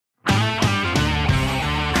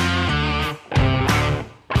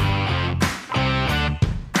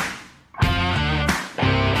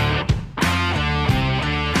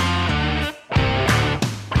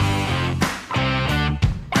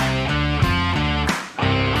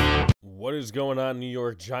What is going on, New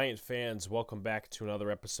York Giant fans? Welcome back to another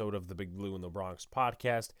episode of the Big Blue in the Bronx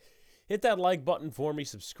podcast. Hit that like button for me.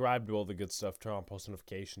 Subscribe to all the good stuff. Turn on post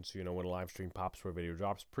notifications so you know when a live stream pops or a video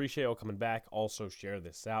drops. Appreciate all coming back. Also, share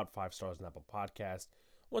this out. 5 stars on Apple Podcast.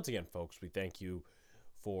 Once again, folks, we thank you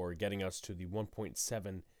for getting us to the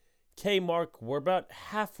 1.7K mark. We're about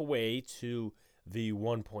halfway to the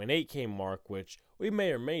 1.8K mark, which we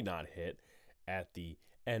may or may not hit at the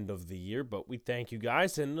end of the year, but we thank you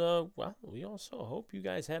guys, and we also hope you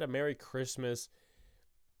guys had a Merry Christmas,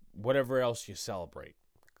 whatever else you celebrate,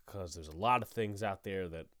 because there's a lot of things out there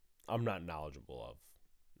that I'm not knowledgeable of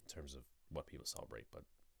in terms of what people celebrate. But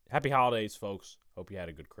happy holidays, folks. Hope you had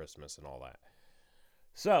a good Christmas and all that.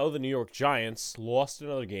 So the New York Giants lost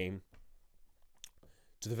another game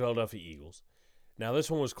to the Philadelphia Eagles. Now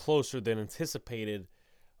this one was closer than anticipated,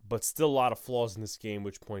 but still a lot of flaws in this game,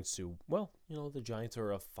 which points to, well, the Giants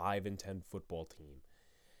are a 5-10 football team.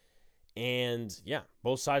 And, yeah,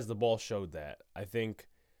 both sides of the ball showed that. I think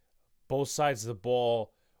both sides of the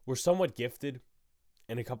ball were somewhat gifted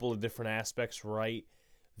in a couple of different aspects, right?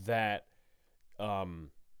 That the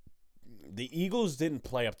Eagles didn't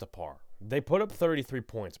play up to par. They put up 33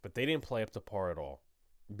 points, but they didn't play up to par at all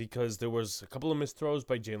because there was a couple of missed throws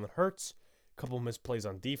by Jalen Hurts, a couple of missed plays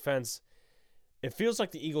on defense. It feels like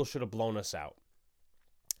the Eagles should have blown us out,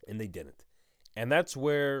 and they didn't. And that's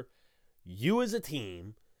where you as a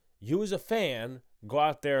team, you as a fan, go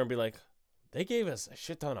out there and be like, they gave us a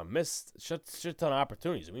shit ton of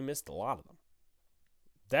opportunities, and we missed a lot of them.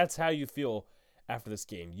 That's how you feel after this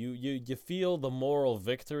game. You feel the moral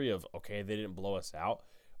victory of, okay, they didn't blow us out,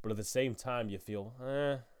 but at the same time you feel,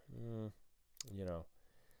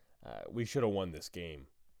 we should have won this game.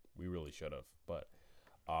 We really should have, but...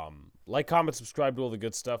 like, comment, subscribe to all the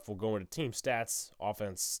good stuff. We'll go into team stats,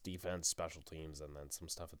 offense, defense, special teams, and then some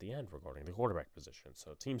stuff at the end regarding the quarterback position.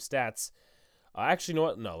 So, team stats. Actually, you know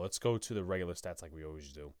what? No, let's go to the regular stats like we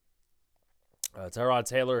always do. Tyrod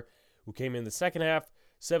Taylor, who came in the second half,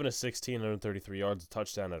 7 of 16, 133 yards, a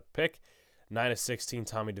touchdown, and a pick. 9 of 16,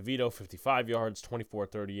 Tommy DeVito, 55 yards,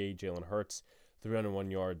 24-38, Jalen Hurts, 301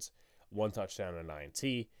 yards, 1 touchdown, and an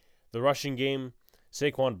INT. The rushing game,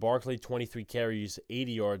 Saquon Barkley, 23 carries,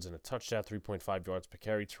 80 yards, and a touchdown, 3.5 yards per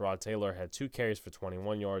carry. Tyrod Taylor had 2 carries for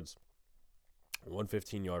 21 yards, 1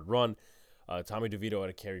 15-yard run. Tommy DeVito had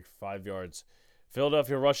a carry for 5 yards.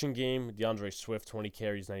 Philadelphia rushing game, DeAndre Swift, 20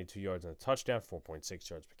 carries, 92 yards, and a touchdown, 4.6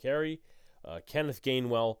 yards per carry. Kenneth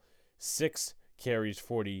Gainwell, 6 carries,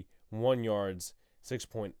 41 yards,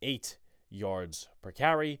 6.8 yards per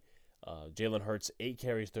carry. Jalen Hurts, 8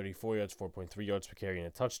 carries, 34 yards, 4.3 yards per carry, and a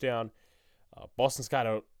touchdown. Boston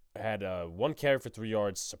Scott had 1 carry for 3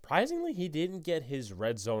 yards. Surprisingly, he didn't get his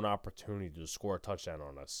red zone opportunity to score a touchdown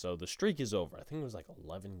on us. So the streak is over. I think it was like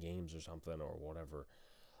 11 games or something or whatever.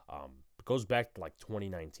 It goes back to like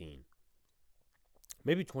 2019.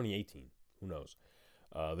 Maybe 2018. Who knows?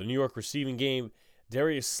 The New York receiving game,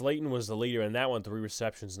 Darius Slayton was the leader in that one. 3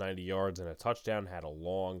 receptions, 90 yards, and a touchdown. Had a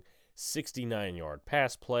long 69-yard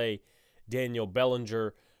pass play. Daniel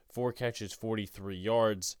Bellinger, 4 catches, 43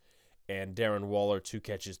 yards. And Darren Waller, 2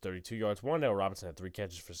 catches, 32 yards. Wan'Dale Robinson had 3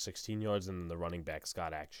 catches for 16 yards, and then the running backs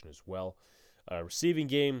got action as well. Receiving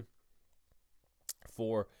game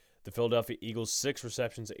for the Philadelphia Eagles, 6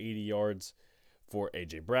 receptions, 80 yards for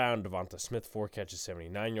A.J. Brown. Devonta Smith, 4 catches,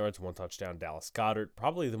 79 yards, 1 touchdown. Dallas Goedert,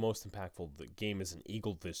 probably the most impactful the game as an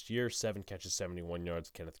Eagle this year, 7 catches, 71 yards.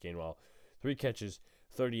 Kenneth Gainwell, 3 catches,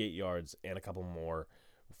 38 yards, and a couple more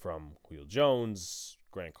from Julio Jones,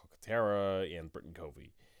 Grant Calcaterra, and Britton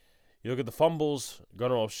Covey. You look at the fumbles,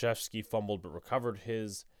 Gunnar Olszewski fumbled but recovered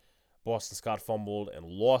his. Boston Scott fumbled and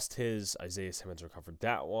lost his. Isaiah Simmons recovered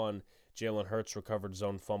that one. Jalen Hurts recovered his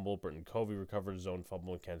own fumble. Britton Covey recovered his own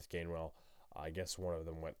fumble. And Kenneth Gainwell, I guess one of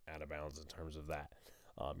them went out of bounds in terms of that.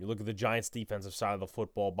 You look at the Giants' defensive side of the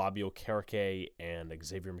football. Bobby Okereke and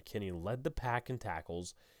Xavier McKinney led the pack in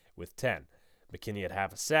tackles with 10. McKinney had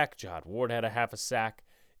half a sack. Jihad Ward had a half a sack.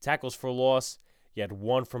 Tackles for loss. You had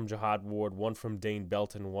 1 from Jihad Ward, 1 from Dane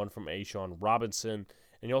Belton, 1 from A'Shawn Robinson,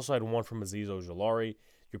 and you also had 1 from Azeez Ojulari.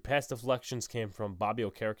 Your pass deflections came from Bobby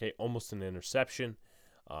Okereke, almost an interception.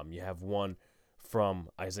 You have 1 from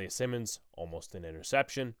Isaiah Simmons, almost an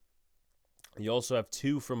interception. You also have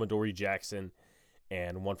 2 from Adoree Jackson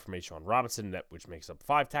and 1 from A'Shawn Robinson, which makes up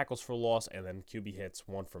 5 tackles for loss, and then QB hits,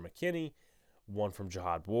 1 from McKinney, 1 from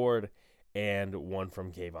Jihad Ward, and 1 from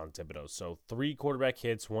Kayvon Thibodeau. So 3 quarterback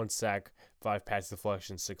hits, 1 sack, 5 pass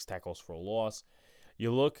deflections, 6 tackles for a loss.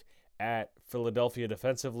 You look at Philadelphia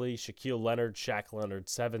defensively, Shaquille Leonard, Shaq Leonard,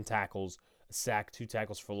 7 tackles, a sack, 2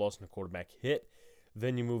 tackles for loss, and a quarterback hit.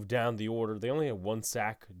 Then you move down the order. They only had 1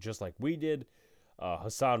 sack, just like we did.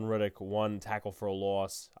 Hassan Riddick, 1 tackle for a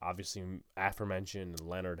loss. Obviously, aforementioned,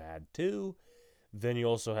 Leonard had 2. Then you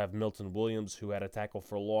also have Milton Williams, who had a tackle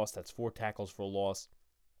for a loss. That's 4 tackles for a loss.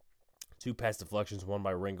 2 pass deflections, 1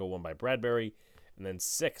 by Ringo, 1 by Bradbury. And then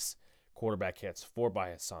 6 quarterback hits, 4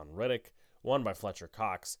 by Hassan Riddick, 1 by Fletcher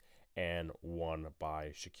Cox, and 1 by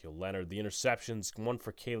Shaquille Leonard. The interceptions, 1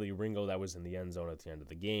 for Kaylee Ringo, that was in the end zone at the end of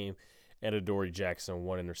the game. And Adoree Jackson,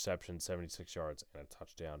 1 interception, 76 yards, and a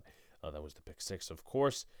touchdown. That was the pick 6, of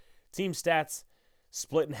course. Team stats,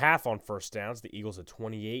 split in half on first downs. The Eagles at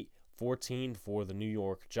 28, 14 for the New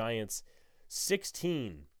York Giants.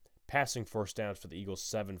 16 passing first downs for the Eagles,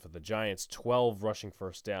 7 for the Giants. 12 rushing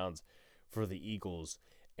first downs for the Eagles,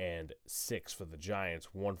 and 6 for the Giants.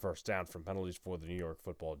 1 first down from penalties for the New York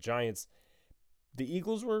Football Giants. The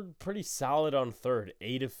Eagles were pretty solid on third,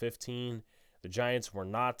 8 of 15. The Giants were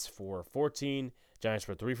not, 4 of 14. Giants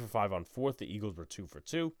were 3 for 5 on fourth. The Eagles were 2 for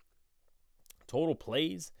 2. Total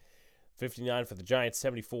plays, 59 for the Giants,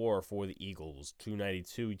 74 for the Eagles.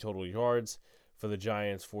 292 total yards for the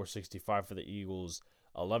Giants, 465 for the Eagles.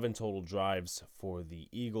 11 total drives for the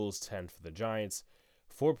Eagles, 10 for the Giants.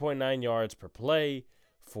 4.9 yards per play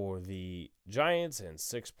for the Giants and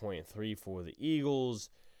 6.3 for the Eagles.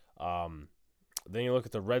 Then you look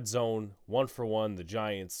at the red zone, 1 for 1, the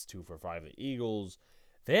Giants, 2 for 5, the Eagles.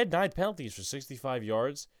 They had 9 penalties for 65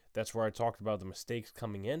 yards. That's where I talked about the mistakes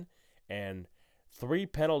coming in. And 3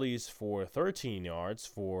 penalties for 13 yards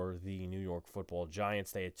for the New York Football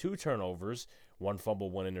Giants. They had 2 turnovers, 1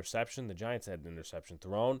 fumble, 1 interception. The Giants had an interception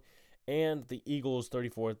thrown. And the Eagles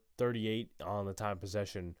 34-38 on the time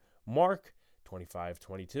possession mark,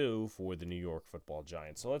 25-22 for the New York Football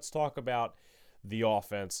Giants. So let's talk about the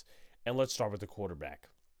offense, and let's start with the quarterback.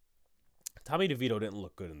 Tommy DeVito didn't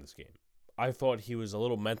look good in this game. I thought he was a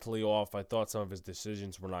little mentally off. I thought some of his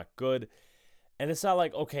decisions were not good. And it's not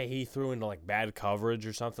like, okay, he threw into like bad coverage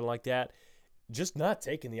or something like that. Just not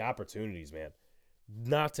taking the opportunities, man.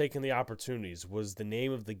 Not taking the opportunities was the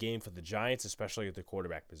name of the game for the Giants, especially at the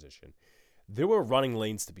quarterback position. There were running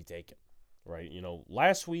lanes to be taken, right?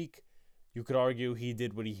 Last week, you could argue he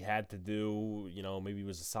did what he had to do. Maybe it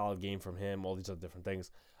was a solid game from him, all these other different things.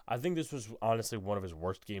 I think this was honestly one of his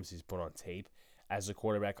worst games he's put on tape as a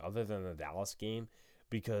quarterback other than the Dallas game,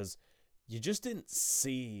 because you just didn't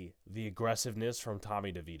see the aggressiveness from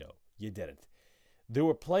Tommy DeVito. You didn't. There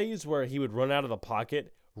were plays where he would run out of the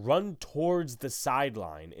pocket, run towards the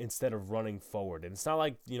sideline instead of running forward. And it's not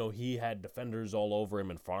like, he had defenders all over him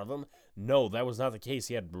in front of him. No, that was not the case.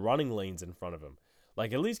 He had running lanes in front of him.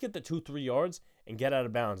 Like, at least get the 2-3 yards and get out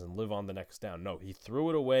of bounds and live on the next down. No, he threw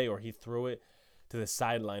it away or he threw it to the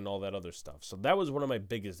sideline, all that other stuff. So that was one of my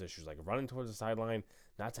biggest issues, like running towards the sideline,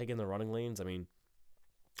 not taking the running lanes. I mean,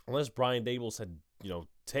 unless Brian Dable said,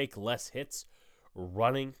 take less hits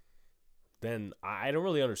running, then I don't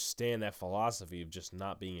really understand that philosophy of just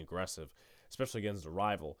not being aggressive, especially against a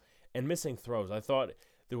rival. And missing throws. I thought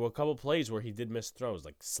there were a couple plays where he did miss throws.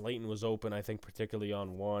 Like Slayton was open, I think, particularly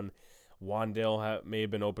on one. Wandale may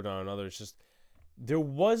have been open on another. It's just there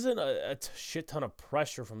wasn't a shit ton of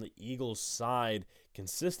pressure from the Eagles' side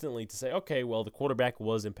consistently to say, okay, well, the quarterback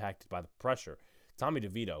was impacted by the pressure. Tommy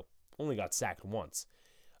DeVito only got sacked once.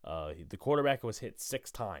 The quarterback was hit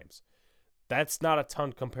 6 times. That's not a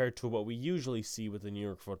ton compared to what we usually see with the New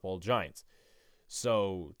York Football Giants.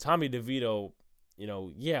 So Tommy DeVito,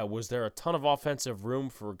 was there a ton of offensive room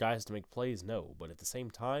for guys to make plays? No. But at the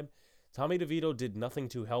same time, Tommy DeVito did nothing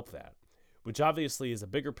to help that, which obviously is a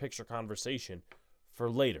bigger picture conversation for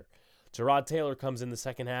later. Tyrod Taylor comes in the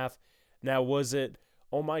second half. Now, was it,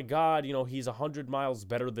 oh my God, he's 100 miles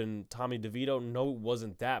better than Tommy DeVito? No, it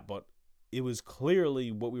wasn't that, but it was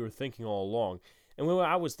clearly what we were thinking all along. And what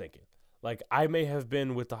I was thinking. Like, I may have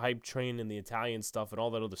been with the hype train and the Italian stuff and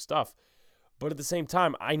all that other stuff, but at the same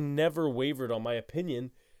time, I never wavered on my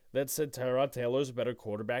opinion that said Tyrod Taylor's a better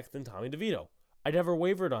quarterback than Tommy DeVito. I never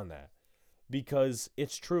wavered on that because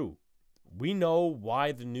it's true. We know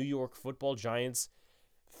why the New York Football Giants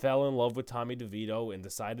fell in love with Tommy DeVito and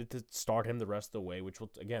decided to start him the rest of the way, which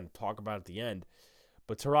we'll, again, talk about at the end.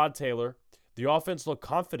 But Tyrod Taylor, the offense looked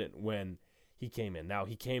confident when he came in. Now,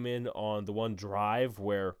 he came in on the one drive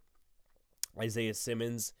where Isaiah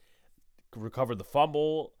Simmons recovered the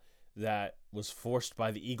fumble that was forced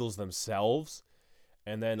by the Eagles themselves.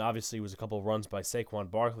 And then, obviously, it was a couple of runs by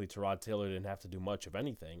Saquon Barkley. Tyrod Taylor didn't have to do much of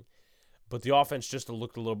anything. But the offense just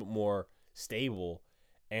looked a little bit more stable.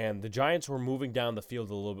 And the Giants were moving down the field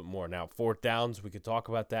a little bit more. Now, 4th downs, we could talk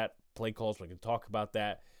about that. Play calls, we could talk about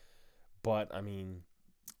that. But, I mean,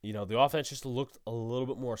 the offense just looked a little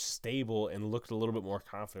bit more stable and looked a little bit more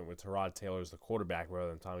confident with Tyrod Taylor as the quarterback rather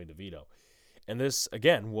than Tommy DeVito. And this,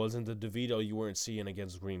 again, wasn't the DeVito you weren't seeing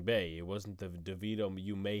against Green Bay. It wasn't the DeVito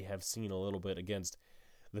you may have seen a little bit against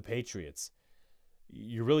the Patriots.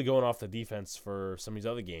 You're really going off the defense for some of these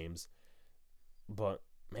other games. But,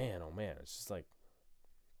 man, oh, man, it's just like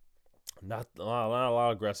not a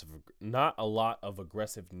lot of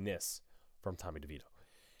aggressiveness from Tommy DeVito.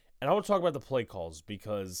 And I want to talk about the play calls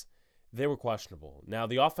because they were questionable. Now,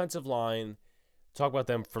 the offensive line, talk about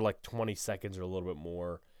them for like 20 seconds or a little bit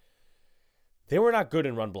more. They were not good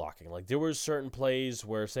in run blocking. Like, there were certain plays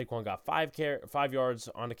where Saquon got 5 yards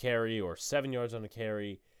on a carry or 7 yards on a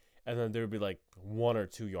carry, and then there would be like 1 or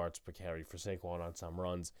 2 yards per carry for Saquon on some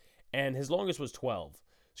runs. And his longest was 12.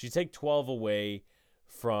 So you take 12 away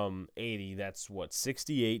from 80, that's what,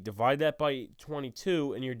 68. Divide that by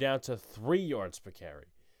 22, and you're down to 3 yards per carry.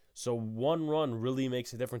 So one run really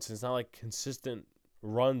makes a difference. It's not like consistent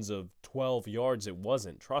runs of 12 yards. It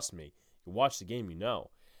wasn't. Trust me. You watch the game, you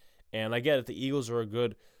know. And I get it, the Eagles are a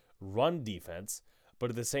good run defense, but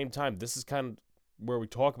at the same time, this is kind of where we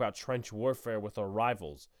talk about trench warfare with our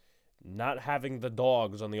rivals. Not having the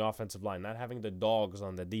dogs on the offensive line, not having the dogs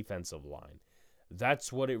on the defensive line.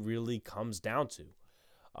 That's what it really comes down to.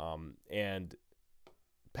 And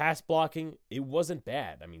pass blocking, it wasn't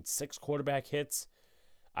bad. I mean, 6 quarterback hits.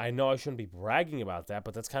 I know I shouldn't be bragging about that,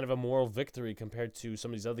 but that's kind of a moral victory compared to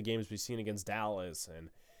some of these other games we've seen against Dallas and,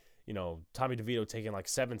 you know, Tommy DeVito taking like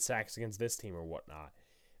 7 sacks against this team or whatnot.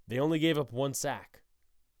 They only gave up 1 sack,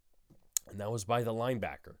 and that was by the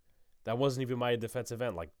linebacker. That wasn't even by a defensive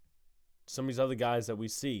end. Like some of these other guys that we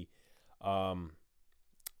see.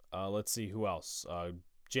 Let's see who else.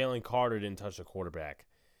 Jalen Carter didn't touch the quarterback.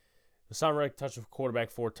 Hassan Reddick touched the quarterback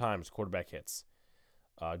 4 times. Quarterback hits.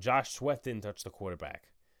 Josh Sweat didn't touch the quarterback.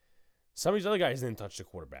 Some of these other guys didn't touch the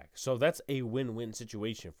quarterback. So that's a win-win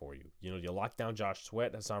situation for you. You know, you lock down Josh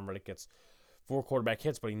Sweat. Hassan Reddick gets 4 quarterback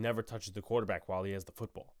hits, but he never touches the quarterback while he has the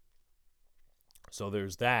football. So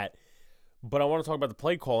there's that. But I want to talk about the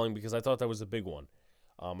play calling because I thought that was a big one.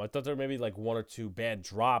 I thought there were maybe like 1 or 2 bad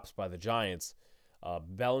drops by the Giants.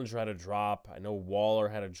 Bellinger had a drop. I know Waller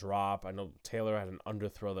had a drop. I know Taylor had an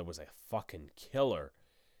underthrow that was a fucking killer.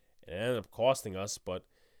 It ended up costing us, but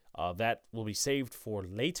that will be saved for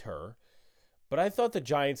later. But I thought the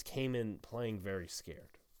Giants came in playing very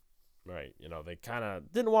scared. Right? You know, they kind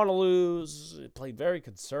of didn't want to lose. It played very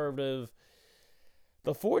conservative.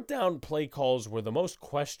 The 4th down play calls were the most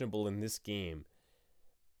questionable in this game.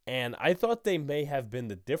 And I thought they may have been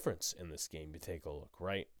the difference in this game. You take a look,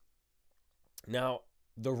 right? Now,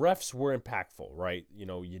 the refs were impactful, right? You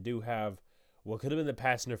know, you do have what could have been the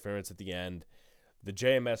pass interference at the end, the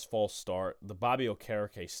JMS false start, the Bobby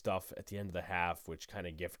Okereke stuff at the end of the half, which kind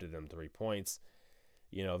of gifted them 3 points.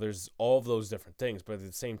 You know, there's all of those different things, but at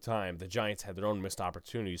the same time, the Giants had their own missed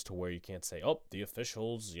opportunities to where you can't say, oh, the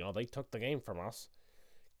officials, you know, they took the game from us.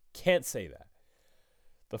 Can't say that.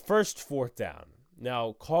 The first 4th down.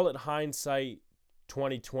 Now, call it hindsight,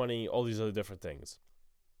 2020, all these other different things.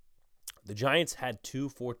 The Giants had 2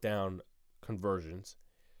 4th down conversions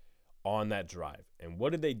on that drive. And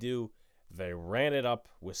what did they do? They ran it up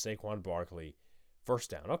with Saquon Barkley. 1st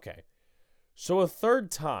down. Okay. So a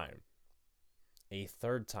third time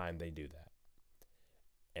they do that.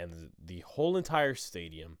 And the whole entire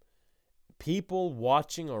stadium, people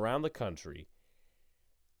watching around the country,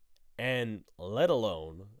 and let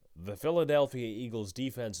alone the Philadelphia Eagles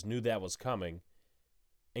defense knew that was coming.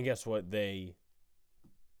 And guess what? They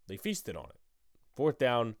feasted on it. 4th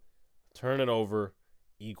down, turn it over,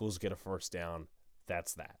 Eagles get a 1st down.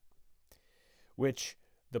 That's that. Which,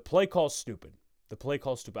 the play call's stupid.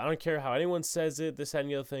 I don't care how anyone says it, this, that, and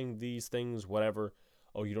the other thing, these things, whatever.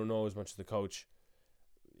 Oh, you don't know as much as the coach.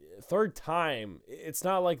 3rd time, it's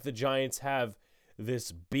not like the Giants have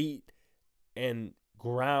this beat and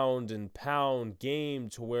ground and pound game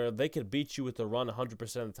to where they could beat you with the run 100%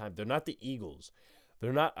 of the time. They're not the Eagles.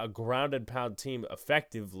 They're not a ground and pound team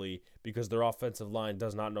effectively because their offensive line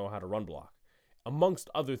does not know how to run block, amongst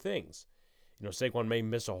other things. You know, Saquon may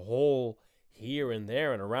miss a hole here and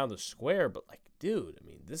there and around the square, but like, dude, I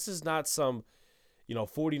mean, this is not some, you know,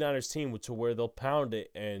 49ers team to where they'll pound it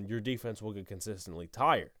and your defense will get consistently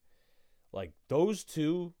tired. Like, those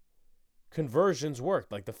 2 conversions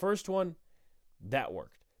worked. Like, the first one, that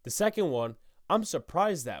worked. The second one, I'm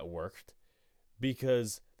surprised that worked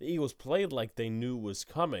because the Eagles played like they knew was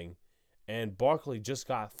coming and Barkley just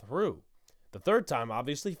got through. The 3rd time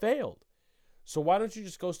obviously failed. So why don't you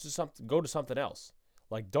just go to something else?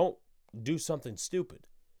 Like, don't do something stupid.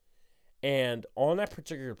 And on that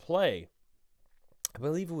particular play, I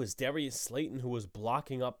believe it was Darius Slayton who was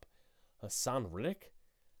blocking up Hassan Reddick.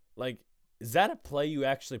 Like, is that a play you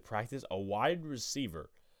actually practice? A wide receiver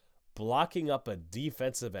blocking up a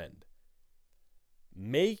defensive end.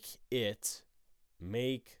 Make it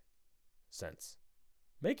make sense.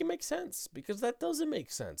 Make it make sense, because that doesn't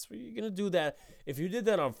make sense. You're going to do that. If you did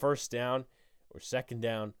that on first down or second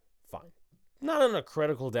down, fine. Not on a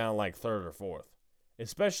critical down like third or fourth,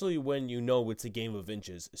 especially when you know it's a game of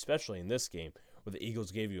inches, especially in this game where the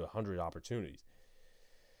Eagles gave you 100 opportunities.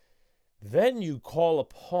 Then you call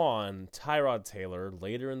upon Tyrod Taylor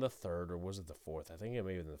later in the third, or was it the fourth? I think it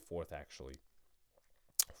may have been the fourth, actually.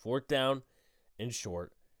 Fourth down and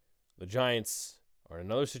short. The Giants are in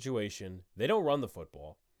another situation. They don't run the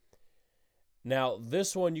football. Now,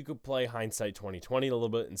 this one you could play hindsight 2020 a little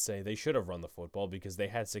bit and say they should have run the football because they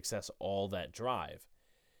had success all that drive.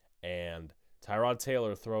 And Tyrod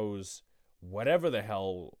Taylor throws whatever the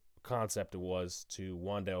hell concept it was to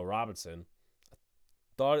Wan'Dale Robinson.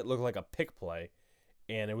 Thought it looked like a pick play,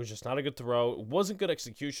 and it was just not a good throw. It wasn't good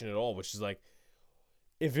execution at all, which is like,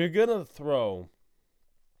 if you're going to throw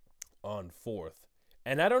on fourth,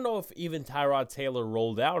 and I don't know if even Tyrod Taylor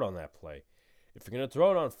rolled out on that play. If you're going to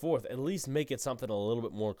throw it on fourth, at least make it something a little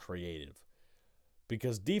bit more creative,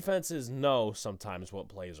 because defenses know sometimes what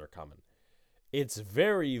plays are coming. It's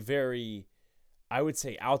very, very, I would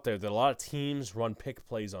say, out there that a lot of teams run pick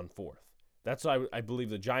plays on fourth. That's what I believe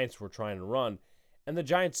the Giants were trying to run. And the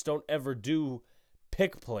Giants don't ever do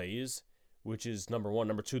pick plays, which is number one.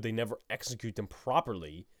 Number two, they never execute them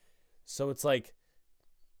properly. So it's like,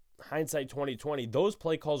 hindsight 2020, those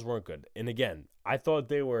play calls weren't good. And again, I thought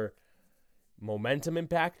they were momentum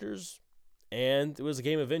impactors, and it was a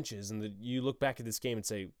game of inches. And you look back at this game and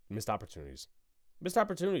say, missed opportunities. Missed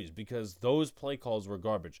opportunities because those play calls were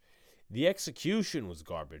garbage. The execution was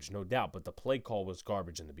garbage, no doubt, but the play call was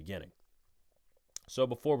garbage in the beginning. So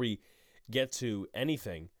before we get to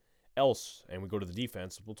anything else and we go to the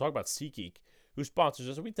defense, we'll talk about SeatGeek, who sponsors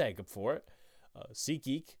us, and we thank him for it.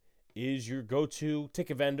 SeatGeek is your go-to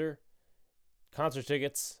ticket vendor. Concert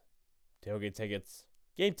tickets, tailgate tickets,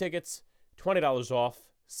 game tickets, $20 off.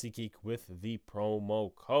 SeatGeek with the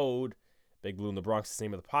promo code Big Blue in the Bronx. Is the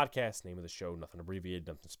name of the podcast, name of the show, nothing abbreviated,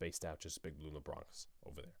 nothing spaced out, just Big Blue in the Bronx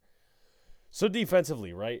over there. So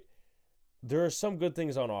defensively, right, there are some good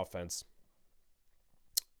things on offense.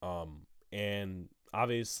 And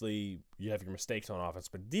obviously you have your mistakes on offense,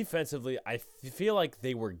 but defensively, I feel like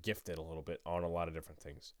they were gifted a little bit on a lot of different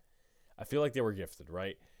things. I feel like they were gifted,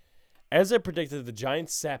 right? As I predicted, the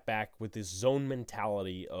Giants sat back with this zone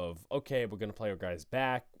mentality of, okay, we're going to play our guys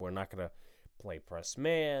back. We're not going to play press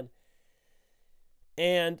man.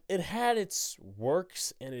 And it had its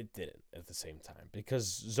works and it didn't at the same time because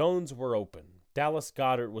zones were open. Dallas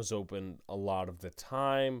Goedert was open a lot of the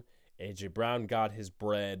time. A.J. Brown got his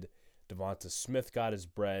bread. Devonta Smith got his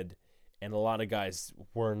bread. And a lot of guys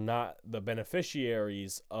were not the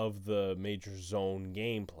beneficiaries of the major zone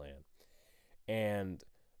game plan. And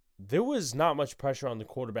there was not much pressure on the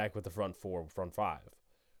quarterback with the front four, front five.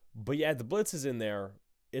 But you add the blitzes in there,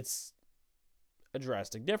 it's a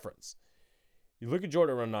drastic difference. You look at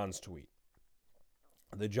Jordan Renon's tweet.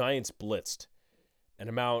 The Giants blitzed an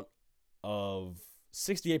amount of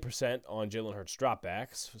 68% on Jalen Hurts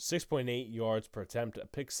dropbacks, 6.8 yards per attempt, a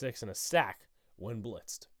pick six, and a sack when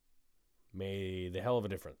blitzed. Made the hell of a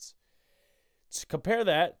difference. To compare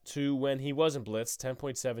that to when he wasn't blitzed,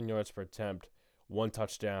 10.7 yards per attempt, 1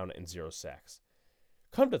 touchdown, and 0 sacks.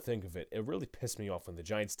 Come to think of it, it really pissed me off when the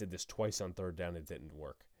Giants did this twice on third down and it didn't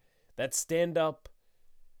work. That stand-up,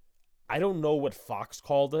 I don't know what Fox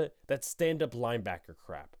called it, that stand-up linebacker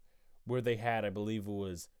crap, where they had, I believe it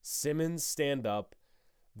was Simmons stand up,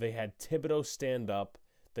 they had Thibodeau stand up,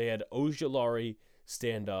 they had Ojulari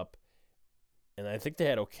stand up, and I think they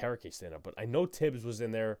had Okereke stand up, but I know Tibbs was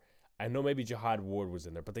in there, I know maybe Jihad Ward was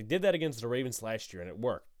in there, but they did that against the Ravens last year and it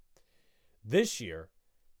worked. This year,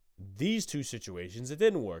 these two situations, it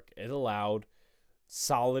didn't work. It allowed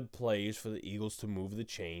solid plays for the Eagles to move the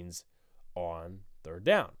chains on third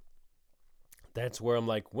down. That's where I'm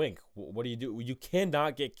like, Wink, what do? You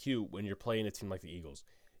cannot get cute when you're playing a team like the Eagles.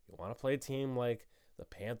 You want to play a team like the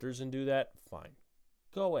Panthers and do that? Fine.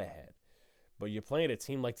 Go ahead. But you're playing a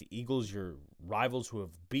team like the Eagles, your rivals who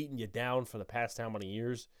have beaten you down for the past how many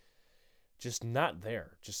years, just not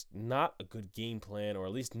there. Just not a good game plan, or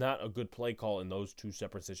at least not a good play call in those two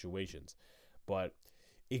separate situations. But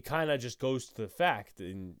it kind of just goes to the fact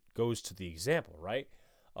and goes to the example, right?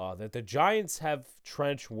 That the Giants have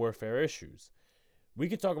trench warfare issues. We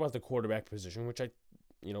could talk about the quarterback position, which I'm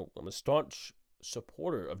a staunch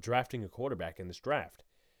supporter of drafting a quarterback in this draft.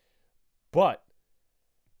 But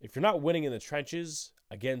if you're not winning in the trenches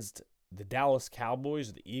against the Dallas Cowboys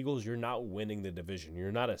or the Eagles, you're not winning the division.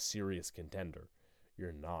 You're not a serious contender.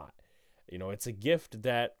 You're not. It's a gift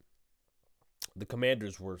that the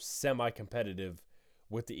Commanders were semi-competitive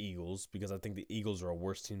with the Eagles because I think the Eagles are a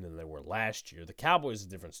worse team than they were last year. The Cowboys is a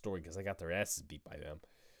different story because they got their asses beat by them.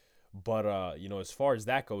 But, as far as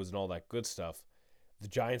that goes and all that good stuff, the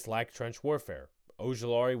Giants lack trench warfare.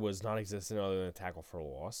 Ojulari was non-existent other than a tackle for a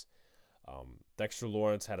loss. Dexter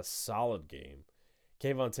Lawrence had a solid game.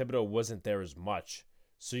 Kayvon Thibodeau wasn't there as much.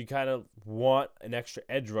 So you kind of want an extra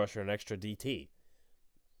edge rusher, an extra DT.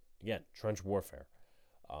 Again, trench warfare.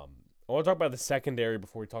 I want to talk about the secondary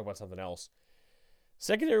before we talk about something else.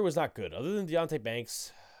 Secondary was not good. Other than Deonte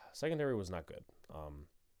Banks, secondary was not good.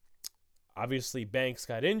 Obviously, Banks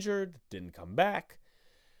got injured, didn't come back.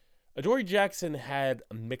 Adoree Jackson had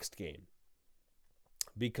a mixed game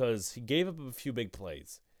because he gave up a few big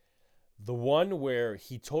plays. The one where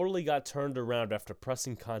he totally got turned around after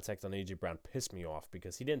pressing contact on A.J. Brown pissed me off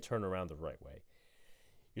because he didn't turn around the right way.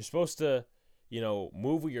 You're supposed to,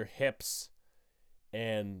 move with your hips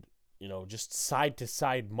and, just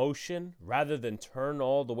side-to-side motion rather than turn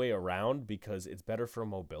all the way around because it's better for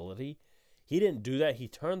mobility. He didn't do that. He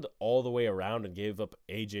turned all the way around and gave up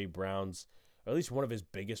A.J. Brown's, or at least one of his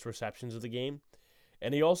biggest receptions of the game.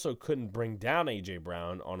 And he also couldn't bring down A.J.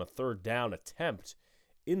 Brown on a third down attempt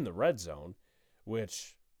in the red zone,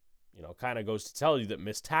 which, kind of goes to tell you that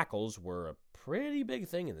missed tackles were a pretty big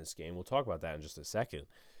thing in this game. We'll talk about that in just a second.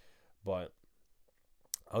 But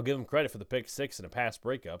I'll give him credit for the pick six and a pass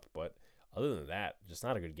breakup, but other than that, just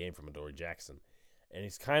not a good game from Adoree Jackson. And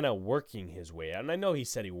he's kind of working his way out. And I know he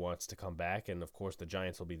said he wants to come back, and of course the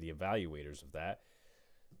Giants will be the evaluators of that.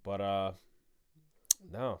 But,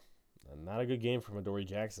 no, not a good game from Adoree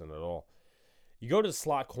Jackson at all. You go to the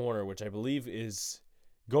slot corner, which I believe is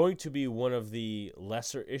going to be one of the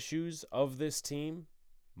lesser issues of this team,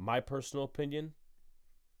 my personal opinion.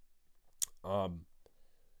 But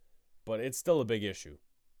it's still a big issue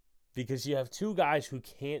because you have two guys who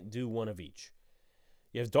can't do one of each.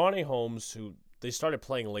 You have Darnay Holmes, who they started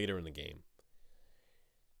playing later in the game.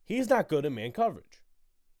 He's not good in man coverage.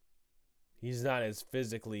 He's not as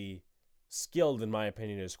physically skilled, in my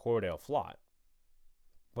opinion, as Cordell Flott,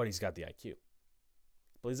 but he's got the IQ.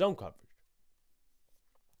 Plays zone coverage.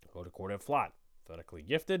 Go to Cordell Flott, athletically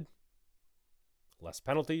gifted, less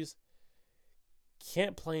penalties,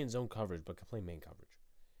 can't play in zone coverage, but can play man coverage.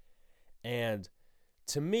 And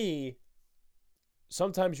to me,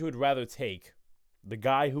 sometimes you would rather take the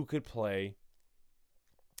guy who could play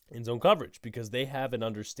in zone coverage because they have an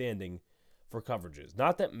understanding for coverages.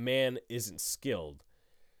 Not that man isn't skilled,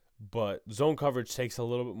 but zone coverage takes a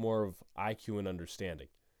little bit more of IQ and understanding.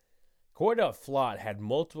 Cordell Flott had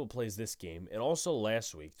multiple plays this game and also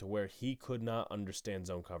last week to where he could not understand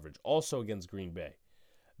zone coverage, also against Green Bay.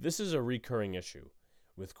 This is a recurring issue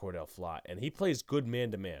with Cordell Flott, and he plays good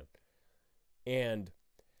man-to-man. And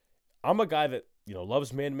I'm a guy that,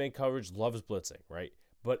 loves man-to-man coverage, loves blitzing, right?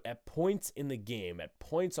 But at points in the game, at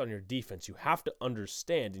points on your defense, you have to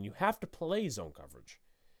understand and you have to play zone coverage.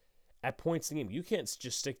 At points in the game, you can't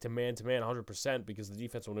just stick to man 100% because the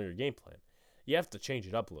defense will know your game plan. You have to change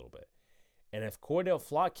it up a little bit. And if Cordell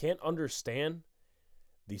Flott can't understand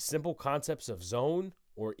the simple concepts of zone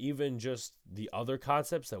or even just the other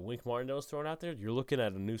concepts that Wink Martindale's throwing out there, you're looking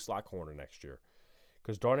at a new slot corner next year.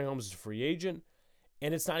 Because Darnay Holmes is a free agent,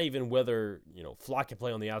 and it's not even whether, Flott can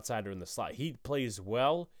play on the outside or in the slot. He plays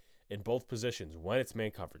well in both positions when it's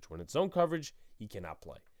man coverage. When it's zone coverage, he cannot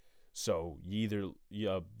play. So you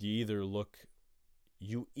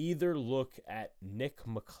either look at Nick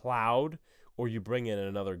McLeod or you bring in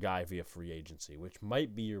another guy via free agency, which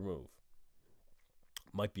might be your move.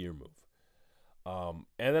 And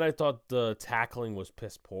then I thought the tackling was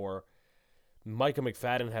piss poor. Micah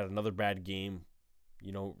McFadden had another bad game.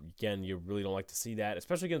 Again, you really don't like to see that,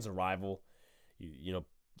 especially against a rival.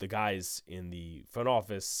 The guys in the front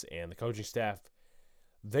office and the coaching staff,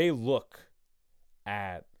 they look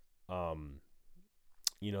at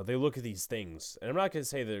they look at these things. And I'm not going to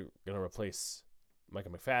say they're going to replace Micah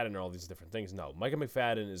McFadden or all these different things. No, Micah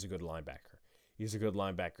McFadden is a good linebacker. He's a good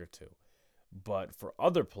linebacker too. But for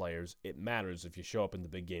other players, it matters if you show up in the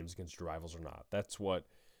big games against your rivals or not. That's what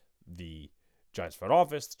the Giants front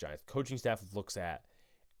office, the Giants coaching staff looks at.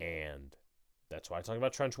 And that's why I talk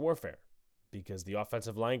about trench warfare. Because the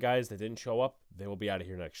offensive line guys that didn't show up, they will be out of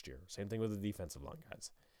here next year. Same thing with the defensive line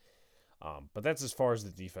guys. But that's as far as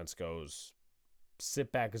the defense goes.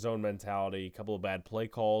 Sit back zone mentality, a couple of bad play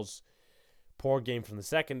calls, poor game from the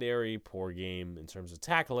secondary, poor game in terms of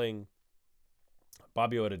tackling.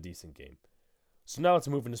 Bobby O had a decent game. So now let's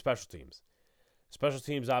move into special teams. Special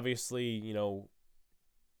teams, obviously,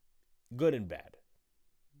 good and bad.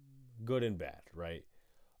 Good and bad, right?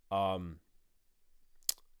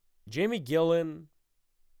 Jamie Gillen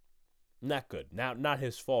Not good. Now, not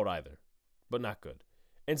his fault either, but not good.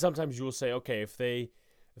 And sometimes you will say, okay, if they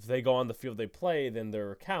go on the field they play, then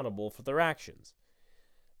they're accountable for their actions.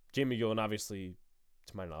 Jamie Gillen obviously,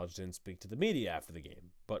 to my knowledge, didn't speak to the media after the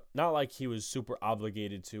game, but not like he was super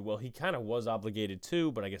obligated to. Well, he kind of was obligated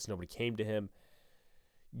to, but I guess nobody came to him.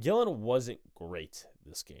 Gillen wasn't great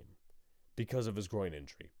this game because of his groin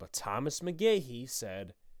injury, but Thomas McGahee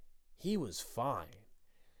said he was fine.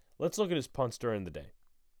 Let's look at his punts during the day.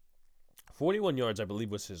 41 yards, I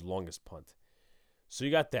believe, was his longest punt. So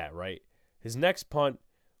you got that, right? His next punt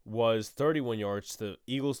was 31 yards to the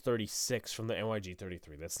Eagles 36 from the NYG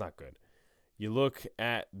 33. That's not good. You look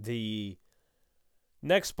at the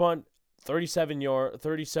next punt,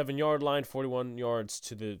 37-yard line, 41 yards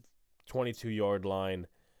to the 22-yard line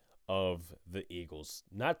of the Eagles.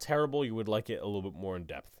 Not terrible. You would like it a little bit more in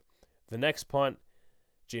depth. The next punt,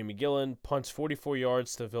 Jamie Gillen punts 44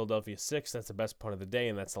 yards to Philadelphia 6. That's the best punt of the day,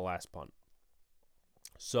 and that's the last punt.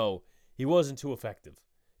 So he wasn't too effective.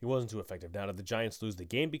 Now, did the Giants lose the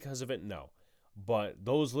game because of it? No. But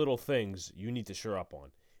those little things you need to shore up on.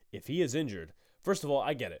 If he is injured, first of all,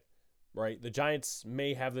 I get it, right? The Giants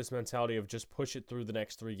may have this mentality of just push it through the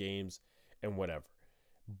next 3 games and whatever.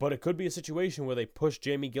 But it could be a situation where they push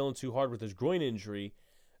Jamie Gillen too hard with his groin injury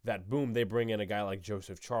that, boom, they bring in a guy like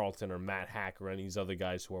Joseph Charlton or Matt Hack or any of these other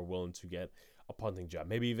guys who are willing to get a punting job.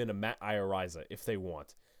 Maybe even a Matt Ioriza if they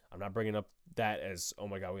want. I'm not bringing up that as, oh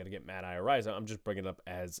my God, we got to get Matt Ioriza. I'm just bringing it up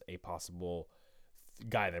as a possible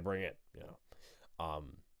guy they bring in, you know.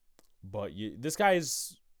 But this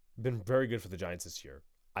guy's been very good for the Giants this year.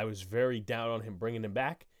 I was very down on him bringing him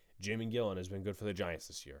back. Jamie Gillen has been good for the Giants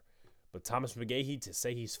this year. But Thomas McGahee, to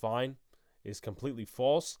say he's fine is completely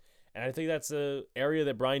false. And I think that's an area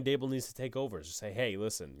that Brian Dable needs to take over. Is to say, hey,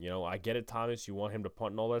 listen, you know, I get it, Thomas. You want him to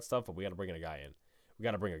punt and all that stuff, but we got to bring a guy in.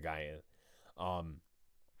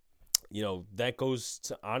 You know, that goes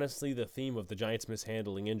to, honestly, the theme of the Giants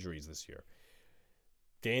mishandling injuries this year.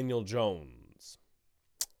 Daniel Jones,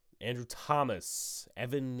 Andrew Thomas,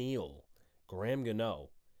 Evan Neal, Graham Gano.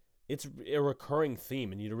 It's a recurring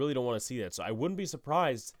theme, and you really don't want to see that. So I wouldn't be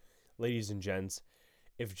surprised, ladies and gents,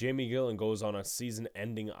 if Jamie Gillen goes on a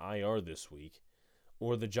season-ending IR this week,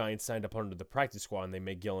 or the Giants signed up under the practice squad and they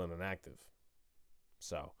make Gillen inactive.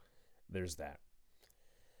 So there's that.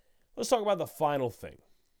 Let's talk about the final thing.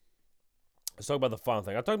 I talked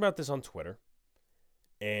about this on Twitter,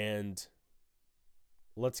 and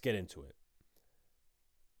let's get into it.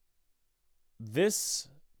 This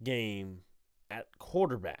game at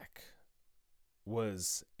quarterback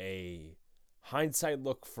was a hindsight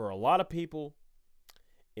look for a lot of people.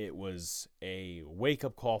 It was a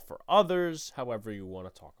wake-up call for others, however you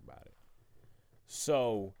want to talk about it.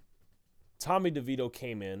 So, Tommy DeVito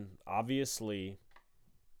came in. Obviously,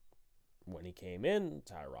 when he came in,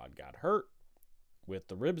 Tyrod got hurt with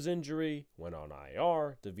the ribs injury, went on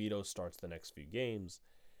IR. DeVito starts the next few games,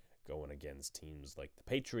 going against teams like the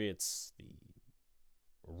Patriots,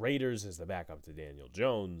 the Raiders as the backup to Daniel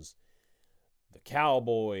Jones, the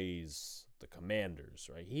Cowboys, the Commanders,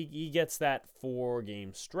 right? He gets that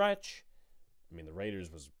 4-game stretch. I mean, the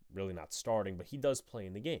Raiders was really not starting, but he does play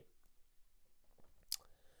in the game.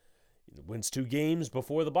 He wins 2 games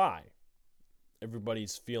before the bye.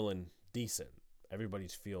 Everybody's feeling decent.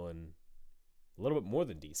 Everybody's feeling a little bit more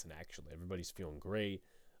than decent, actually. Everybody's feeling great.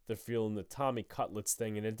 They're feeling the Tommy Cutlets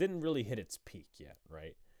thing, and it didn't really hit its peak yet,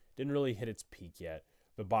 right?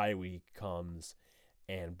 The bye week comes,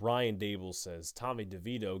 and Brian Dable says Tommy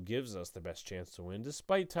DeVito gives us the best chance to win,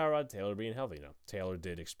 despite Tyrod Taylor being healthy. Now, Taylor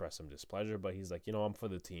did express some displeasure, but he's like, I'm for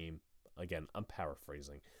the team. Again, I'm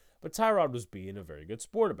paraphrasing. But Tyrod was being a very good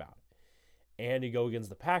sport about it. And you go against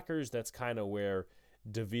the Packers, that's kind of where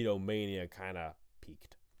DeVito mania kind of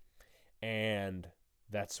peaked. And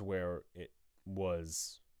that's where it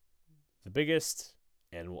was the biggest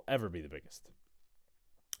and will ever be the biggest.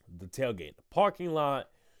 The tailgate in the parking lot,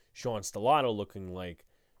 Sean Stellato looking like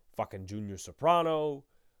fucking Junior Soprano,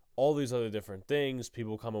 all these other different things,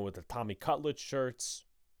 people coming with the Tommy Cutlet shirts.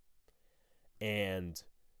 And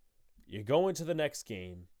you go into the next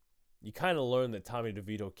game, you kind of learn that Tommy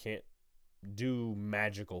DeVito can't do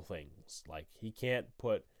magical things. Like, he can't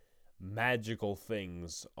put magical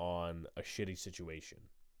things on a shitty situation.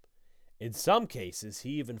 In some cases, he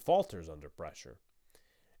even falters under pressure.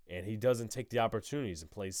 And he doesn't take the opportunities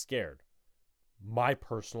and plays scared. My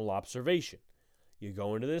personal observation. You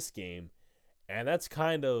go into this game, and that's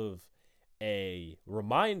kind of a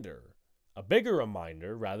reminder, a bigger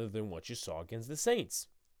reminder, rather than what you saw against the Saints.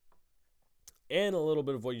 And a little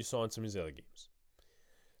bit of what you saw in some of these other games.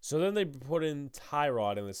 So then they put in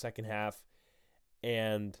Tyrod in the second half,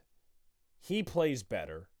 and he plays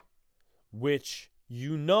better. which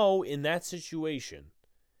in that situation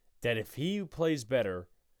that if he plays better,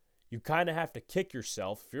 you kind of have to kick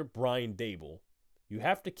yourself. If you're Brian Dable, you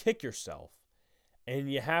have to kick yourself, and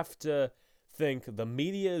you have to think the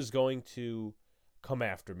media is going to come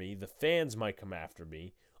after me. The fans might come after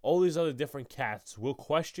me. All these other different cats will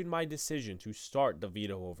question my decision to start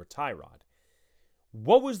DeVito over Tyrod.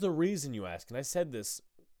 What was the reason, you ask? And I said this,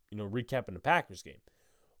 recapping the Packers game.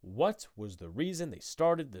 What was the reason they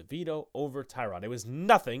started DeVito over Tyrod? It was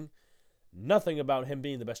nothing about him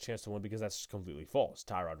being the best chance to win, because that's just completely false.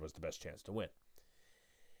 Tyrod was the best chance to win.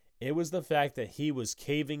 It was the fact that he was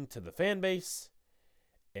caving to the fan base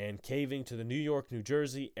and caving to the New York, New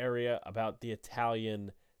Jersey area about the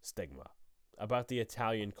Italian stigma, about the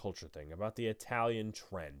Italian culture thing, about the Italian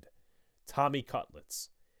trend. Tommy Cutlets.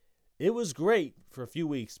 It was great for a few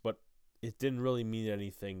weeks, but it didn't really mean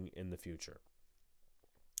anything in the future.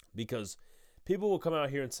 Because people will come out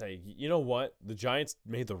here and say, you know what? The Giants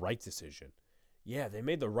made the right decision. Yeah, they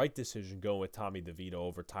made the right decision going with Tommy DeVito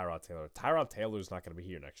over Tyrod Taylor. Tyrod Taylor's not going to be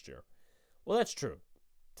here next year. Well, that's true.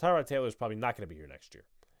 Tyrod Taylor's probably not going to be here next year.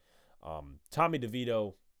 Tommy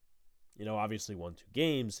DeVito, obviously won 2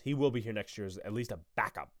 games. He will be here next year as at least a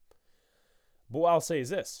backup. But what I'll say is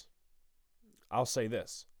this.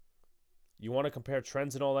 You want to compare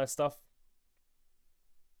trends and all that stuff?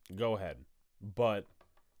 Go ahead. But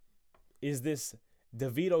is this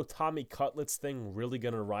DeVito Tommy Cutlets thing really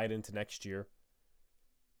going to ride into next year?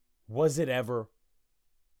 Was it ever?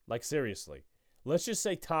 Like, seriously. Let's just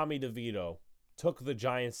say Tommy DeVito took the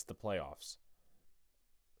Giants to the playoffs,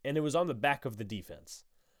 and it was on the back of the defense.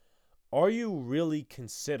 Are you really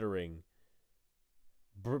considering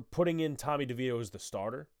putting in Tommy DeVito as the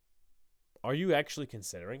starter? Are you actually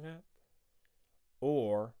considering that?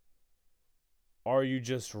 Or are you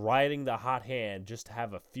just riding the hot hand just to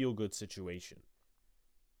have a feel-good situation?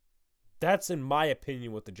 That's, in my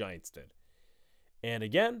opinion, what the Giants did. And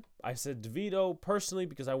again, I said DeVito personally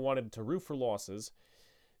because I wanted to root for losses.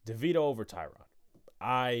 DeVito over Tyrod.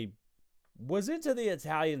 I was into the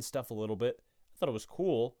Italian stuff a little bit. I thought it was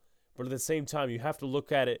cool. But at the same time, you have to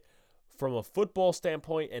look at it from a football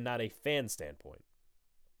standpoint and not a fan standpoint.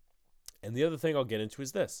 And the other thing I'll get into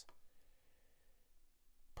is this.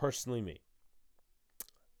 Personally, me.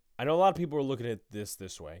 I know a lot of people are looking at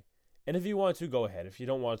this way. And if you want to, go ahead. If you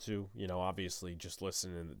don't want to, obviously just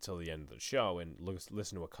listen until the end of the show and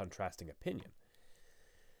listen to a contrasting opinion.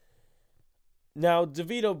 Now,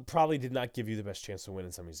 DeVito probably did not give you the best chance to win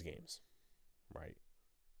in some of these games, right?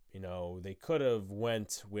 They could have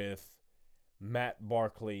went with Matt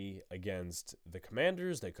Barkley against the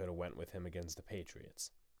Commanders. They could have went with him against the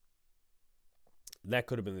Patriots. That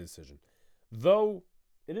could have been the decision. Though,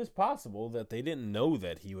 it is possible that they didn't know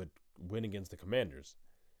that he would win against the Commanders.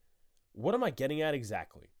 What am I getting at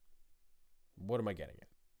exactly? What am I getting at?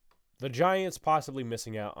 The Giants possibly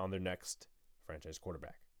missing out on their next franchise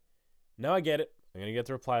quarterback. Now I get it. I'm going to get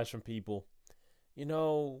the replies from people.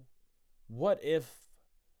 What if,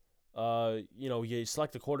 you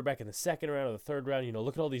select a quarterback in the second round or the third round?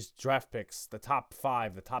 Look at all these draft picks, the top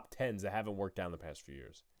 5, the top 10s that haven't worked out in the past few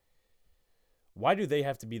years. Why do they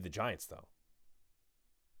have to be the Giants, though?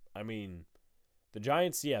 I mean, the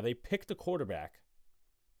Giants, they picked a quarterback,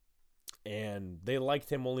 and they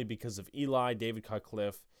liked him only because of Eli, David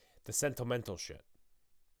Cutcliffe, the sentimental shit.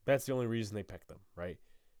 That's the only reason they picked him, right?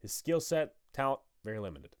 His skill set, talent, very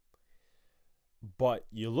limited. But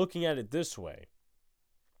you're looking at it this way.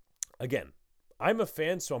 Again, I'm a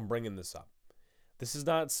fan, so I'm bringing this up. This is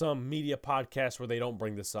not some media podcast where they don't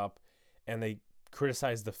bring this up and they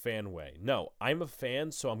criticize the fan way. No, I'm a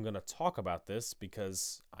fan, so I'm going to talk about this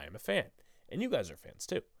because I am a fan. And you guys are fans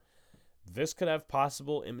too. This could have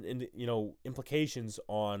possible implications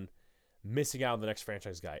on missing out on the next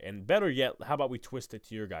franchise guy. And better yet, how about we twist it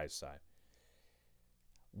to your guys' side?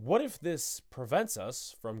 What if this prevents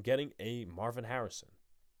us from getting a Marvin Harrison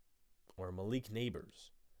or a Malik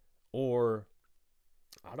Neighbors or,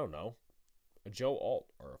 I don't know, a Joe Alt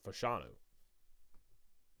or a Fashanu?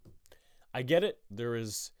 I get it. There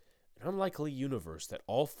is an unlikely universe that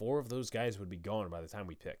all 4 of those guys would be gone by the time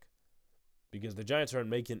we pick, because the Giants aren't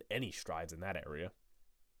making any strides in that area.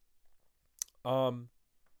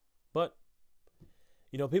 But,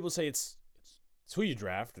 people say it's who you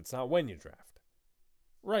draft. It's not when you draft.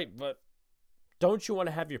 Right, but don't you want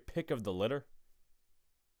to have your pick of the litter?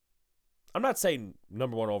 I'm not saying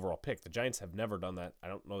number 1 overall pick. The Giants have never done that. I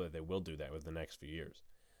don't know that they will do that within the next few years.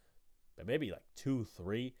 But maybe like 2,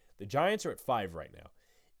 3. The Giants are at 5 right now.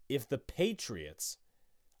 If the Patriots,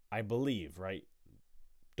 I believe, right?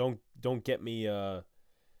 Don't get me, I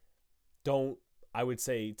would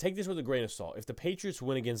say, take this with a grain of salt. If the Patriots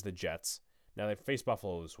win against the Jets Now, they face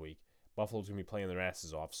Buffalo this week. Buffalo's going to be playing their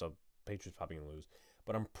asses off, so Patriots probably going to lose.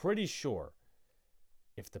 But I'm pretty sure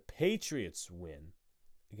if the Patriots win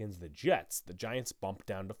against the Jets, the Giants bump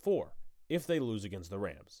down to 4 if they lose against the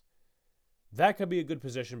Rams. That could be a good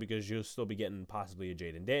position because you'll still be getting possibly a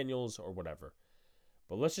Jaden Daniels or whatever.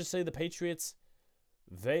 But let's just say the Patriots,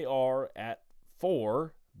 they are at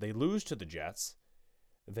 4. They lose to the Jets.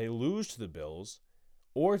 They lose to the Bills.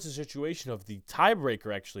 Or it's a situation of the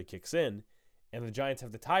tiebreaker actually kicks in and the Giants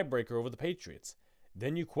have the tiebreaker over the Patriots.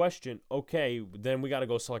 Then you question, okay, then we got to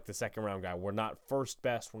go select the second round guy. We're not first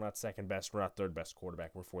best. We're not second best. We're not third best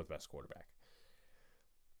quarterback. We're fourth best quarterback.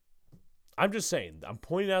 I'm just saying, I'm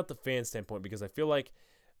pointing out the fan standpoint because I feel like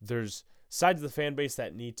there's sides of the fan base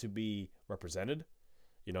that need to be represented.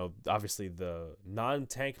 You know, obviously the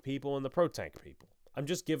non-tank people and the pro-tank people. I'm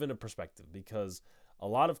just giving a perspective because a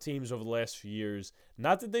lot of teams over the last few years,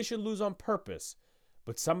 not that they should lose on purpose,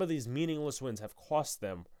 but some of these meaningless wins have cost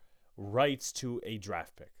them rights to a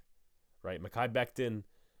draft pick, right? Mekhi Becton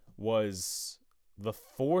was the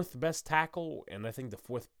 4th best tackle and I think the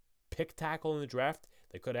 4th pick tackle in the draft.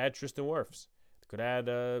 They could add Tristan Wirfs. They could add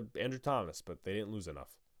Andrew Thomas, but they didn't lose enough.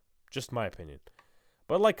 Just my opinion.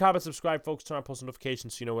 But like, comment, subscribe, folks. Turn on post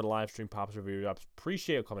notifications so you know when a live stream pops or video drops.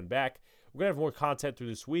 Appreciate you coming back. We're going to have more content through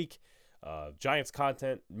this week. Giants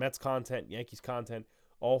content, Mets content, Yankees content,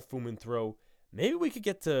 all foom and throw. Maybe we could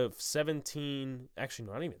get to 17, actually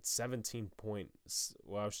not even 17 points,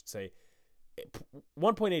 well, I should say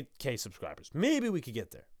 1.8K subscribers. Maybe we could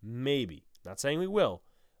get there. Maybe. Not saying we will,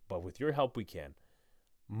 but with your help we can.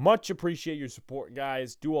 Much appreciate your support,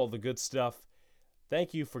 guys. Do all the good stuff.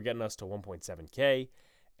 Thank you for getting us to 1.7K,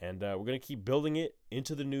 and we're going to keep building it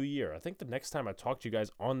into the new year. I think the next time I talk to you guys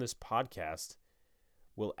on this podcast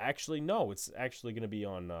will actually, no, it's actually going to be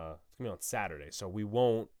on Saturday, so we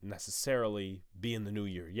won't necessarily be in the new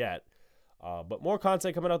year yet. But more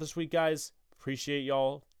content coming out this week, guys. Appreciate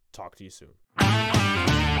y'all. Talk to you soon.